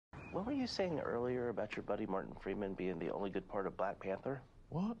What were you saying earlier about your buddy Martin Freeman being the only good part of Black Panther?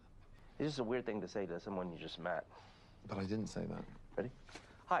 What? It's just a weird thing to say to someone you just met. But I didn't say that. Ready?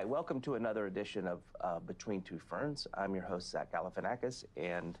 Hi, welcome to another edition of Between Two Ferns. I'm your host, Zach Galifianakis,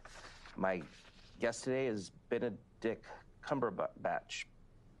 and my guest today is Benedict Cumberbatch.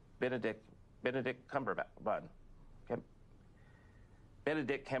 Benedict Cumberbatch. Okay.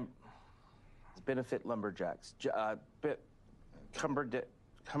 Benedict Benefit Lumberjacks. Benedict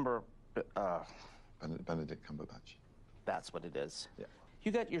Cumberbatch. That's what it is. Yeah.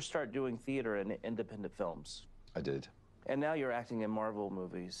 You got your start doing theater and independent films. I did. And now you're acting in Marvel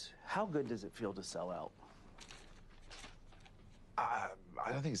movies. How good does it feel to sell out? I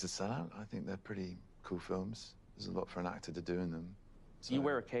don't think it's a sellout. I think they're pretty cool films. There's a lot for an actor to do in them. So... You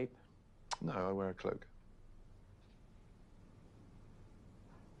wear a cape? No, I wear a cloak.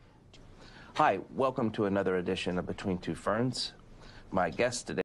 Hi, welcome to another edition of Between Two Ferns. My guest today